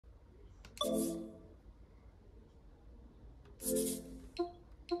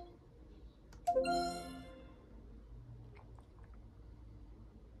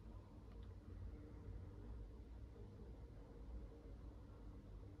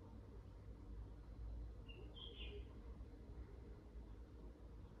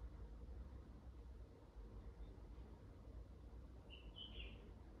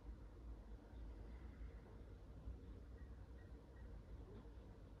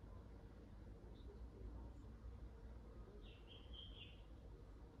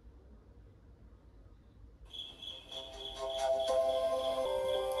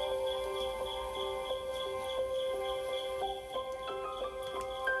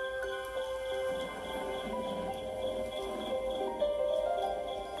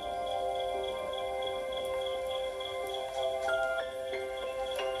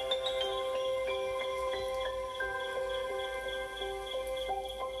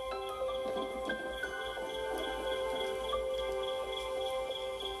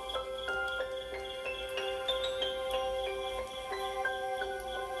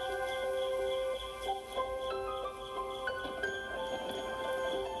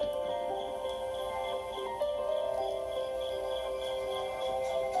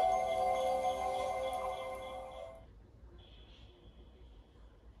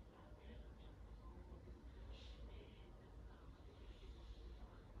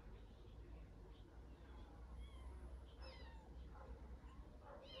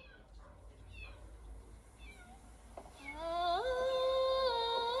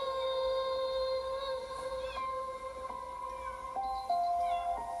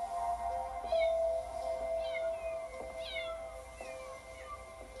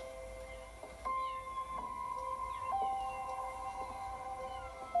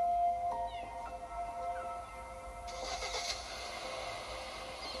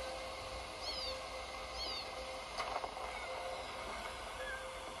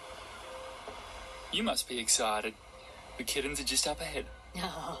You must be excited. The kittens are just up ahead.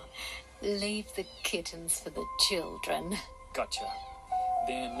 Oh, leave the kittens for the children. Gotcha.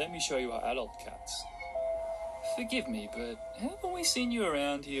 Then let me show you our adult cats. Forgive me, but haven't we seen you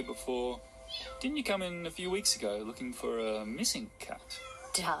around here before? Didn't you come in a few weeks ago looking for a missing cat?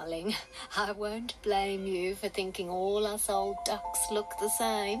 Darling, I won't blame you for thinking all us old ducks look the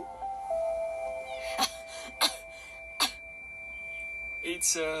same.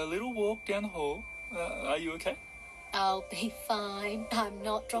 It's a little walk down the hall. Are you okay? I'll be fine. I'm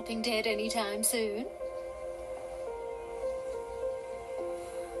not dropping dead anytime soon.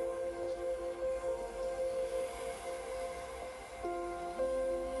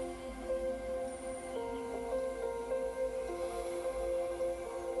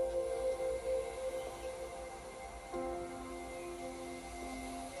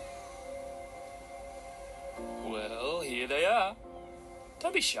 Well, here they are.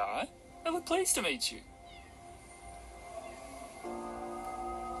 Don't be shy. I look pleased to meet you.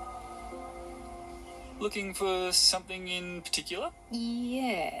 Looking for something in particular?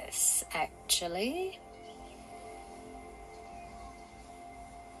 Yes, actually.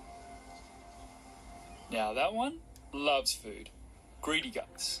 Now that one loves food. Greedy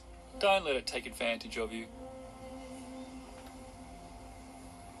guts. Don't let it take advantage of you.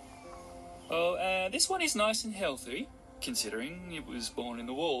 Oh, this one is nice and healthy, considering it was born in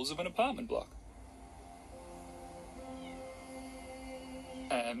the walls of an apartment block.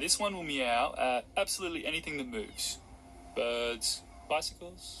 And this one will meow at absolutely anything that moves. Birds,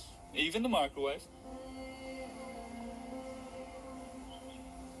 bicycles, even the microwave.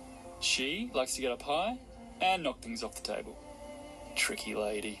 She likes to get up high and knock things off the table. Tricky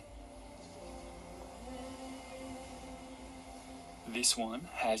lady. This one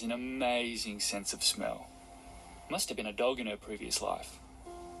has an amazing sense of smell. Must have been a dog in her previous life.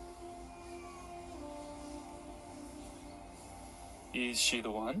 Is she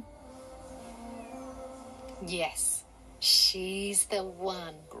the one? Yes, she's the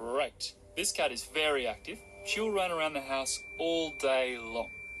one. Great. This cat is very active. She'll run around the house all day long.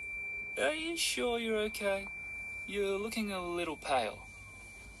 Are you sure you're okay? You're looking a little pale.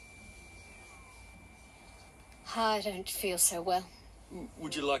 I don't feel so well.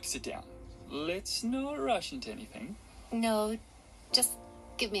 Would you like to sit down? Let's not rush into anything. No, just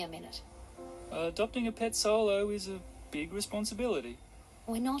give me a minute. Adopting a pet solo is a big responsibility.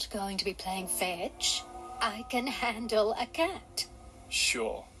 We're not going to be playing fetch. I can handle a cat.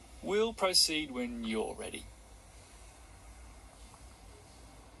 Sure. We'll proceed when you're ready.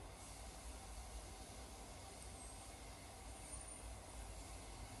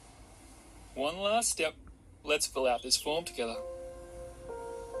 One last step. Let's fill out this form together.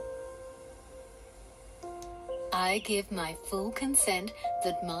 I give my full consent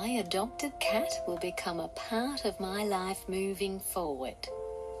that my adopted cat will become a part of my life moving forward.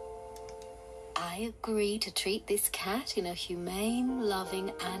 I agree to treat this cat in a humane,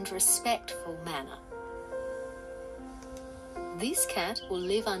 loving, and respectful manner. This cat will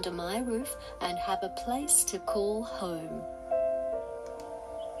live under my roof and have a place to call home.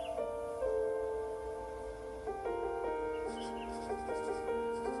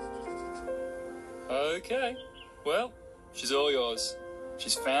 Okay. Well, she's all yours.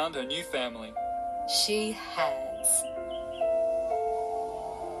 She's found her new family. She has.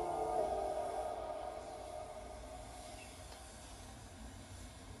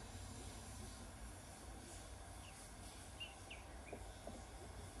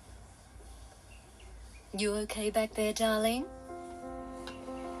 You okay back there, darling?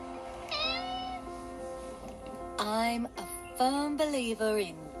 I'm a firm believer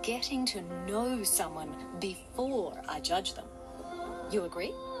in getting to know someone before I judge them. You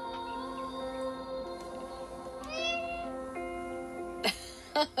agree?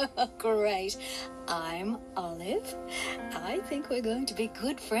 Great. I'm Olive. I think we're going to be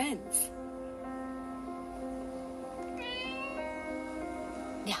good friends.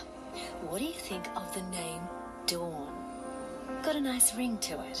 Now, what do you think of the name Dawn? Got a nice ring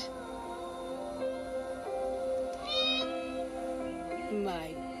to it.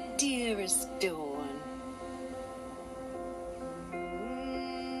 My dearest Dawn.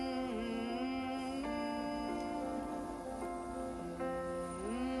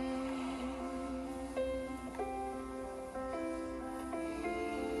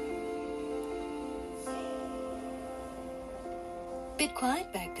 Bit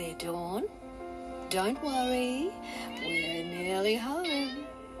quiet back there, Dawn. Don't worry, we're nearly home.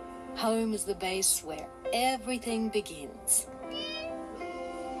 Home is the base where everything begins.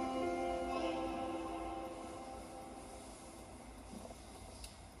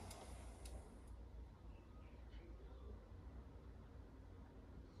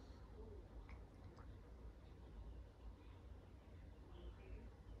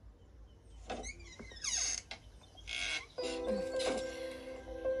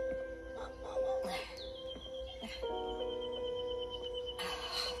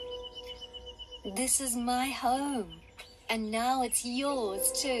 This is my home, and now it's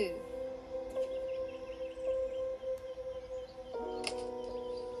yours too.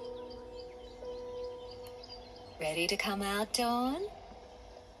 Ready to come out, Dawn?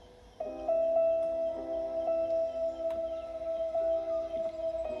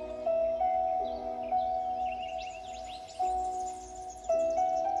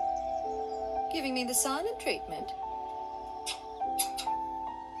 Giving me the silent treatment.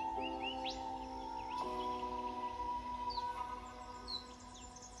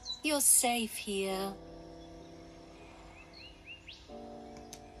 You're safe here.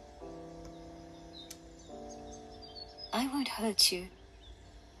 I won't hurt you.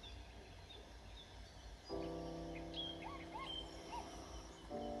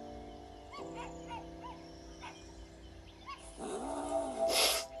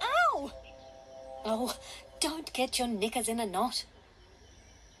 Ow! Oh, don't get your knickers in a knot.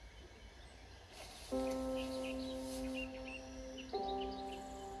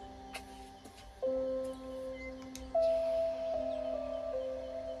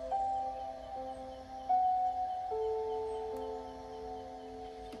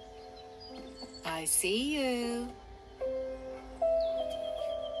 I see you.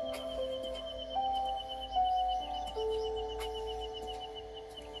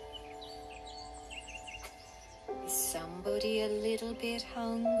 Is somebody a little bit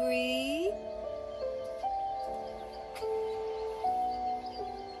hungry?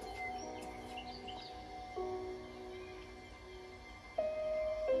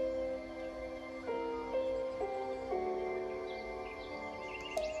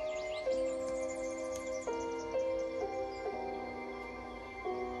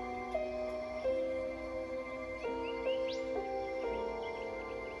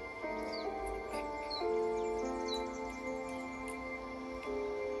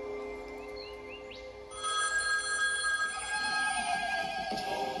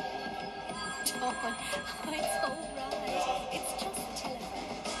 Dawn, oh, it's all right. It's just the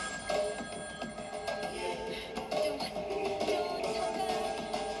telephone. Dawn, come back.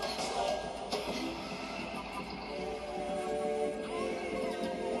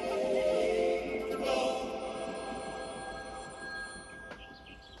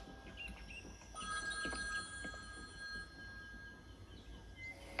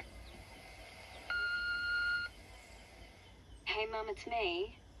 Hey, Mum, it's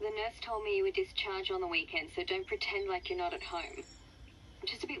me. The nurse told me you were discharged on the weekend, so don't pretend like you're not at home. I'm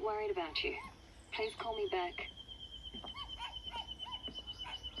just a bit worried about you. Please call me back.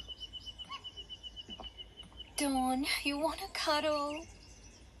 Dawn, you want a cuddle?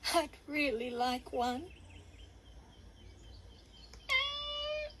 I'd really like one.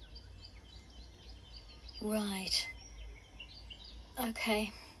 Right.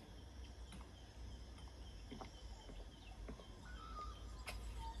 Okay.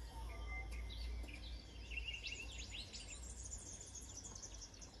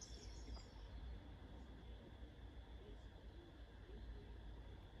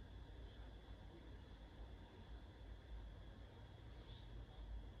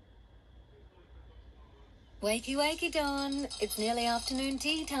 Wakey, wakey, Dawn. It's nearly afternoon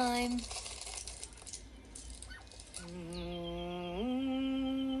tea time.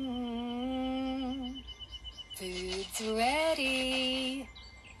 Food's ready.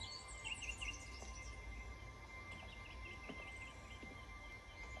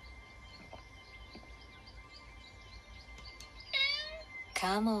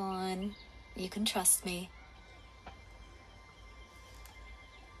 Come on. You can trust me.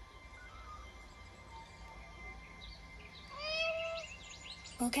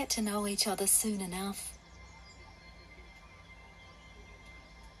 We'll get to know each other soon enough.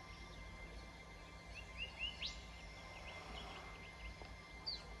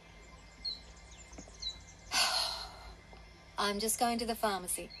 I'm just going to the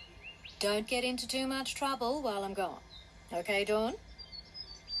pharmacy. Don't get into too much trouble while I'm gone. Okay, Dawn?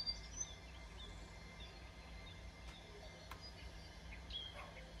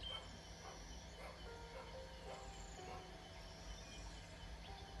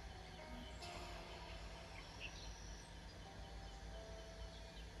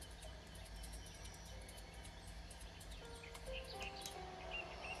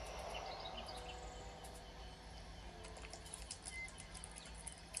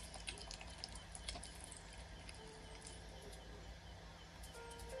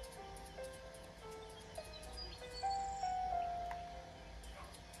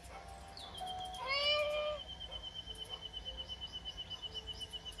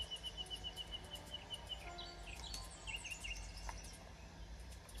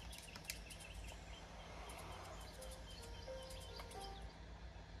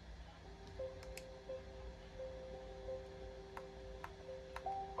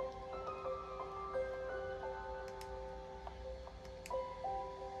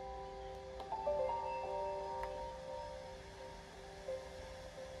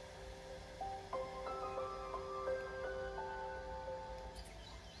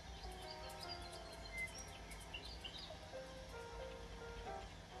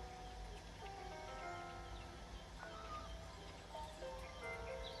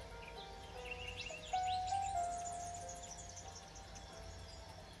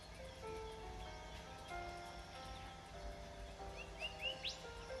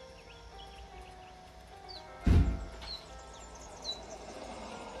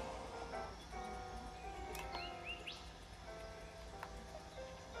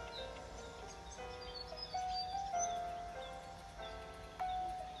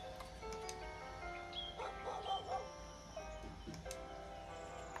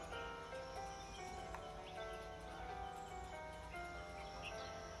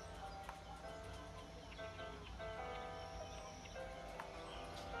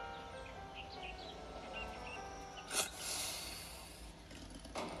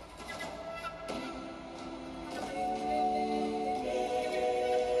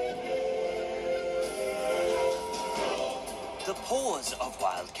 The paws of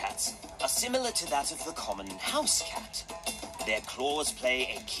wildcats are similar to that of the common house cat. Their claws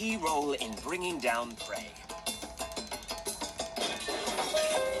play a key role in bringing down prey.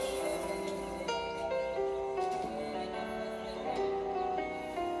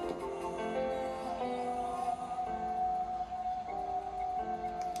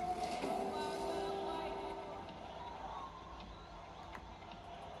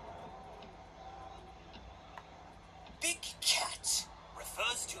 Big cat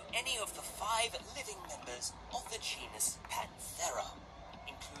refers to any of the 5 living members of the genus Panthera,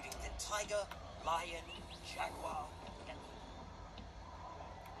 including the tiger, lion, jaguar, and...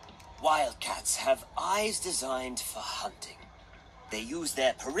 Wildcats have eyes designed for hunting. They use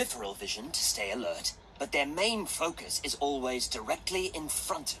their peripheral vision to stay alert, but their main focus is always directly in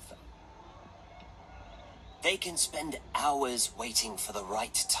front of them. They can spend hours waiting for the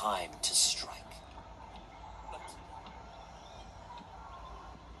right time to strike.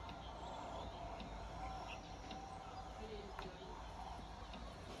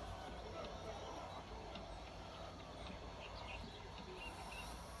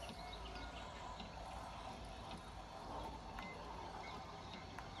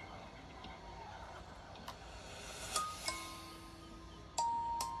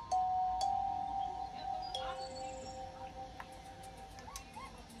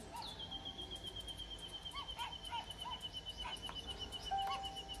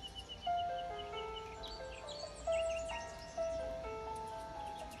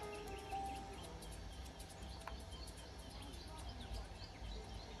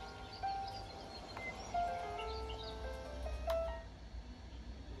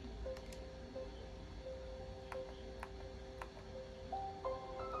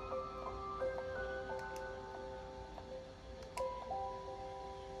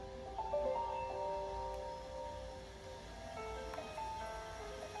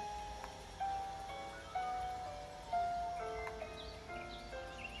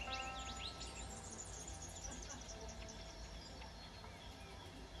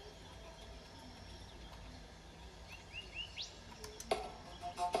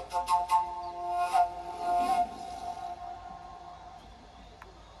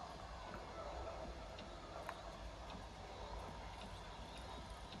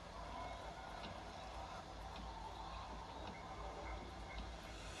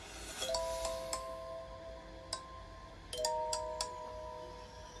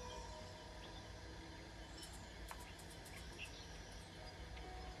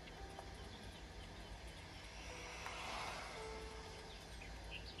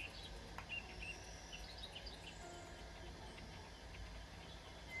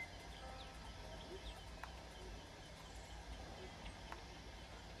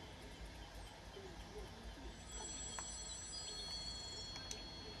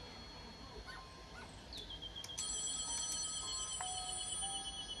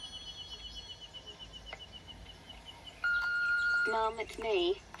 Mum, it's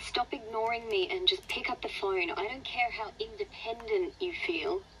me. Stop ignoring me and just pick up the phone. I don't care how independent you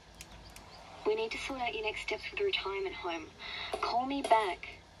feel. We need to sort out your next steps with the retirement home. Call me back.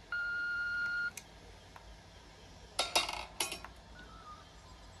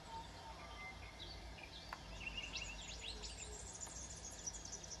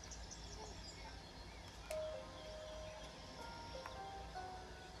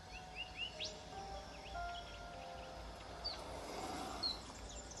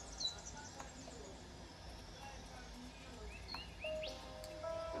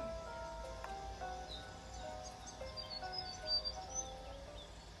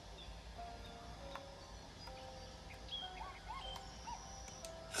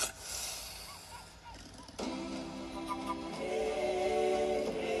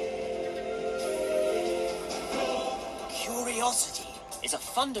 Curiosity is a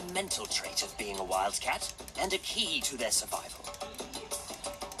fundamental trait of being a wildcat and a key to their survival.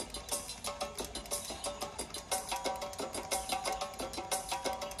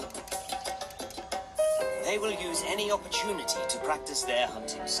 They will use any opportunity to practice their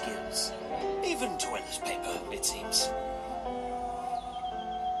hunting skills. Even toilet paper, it seems.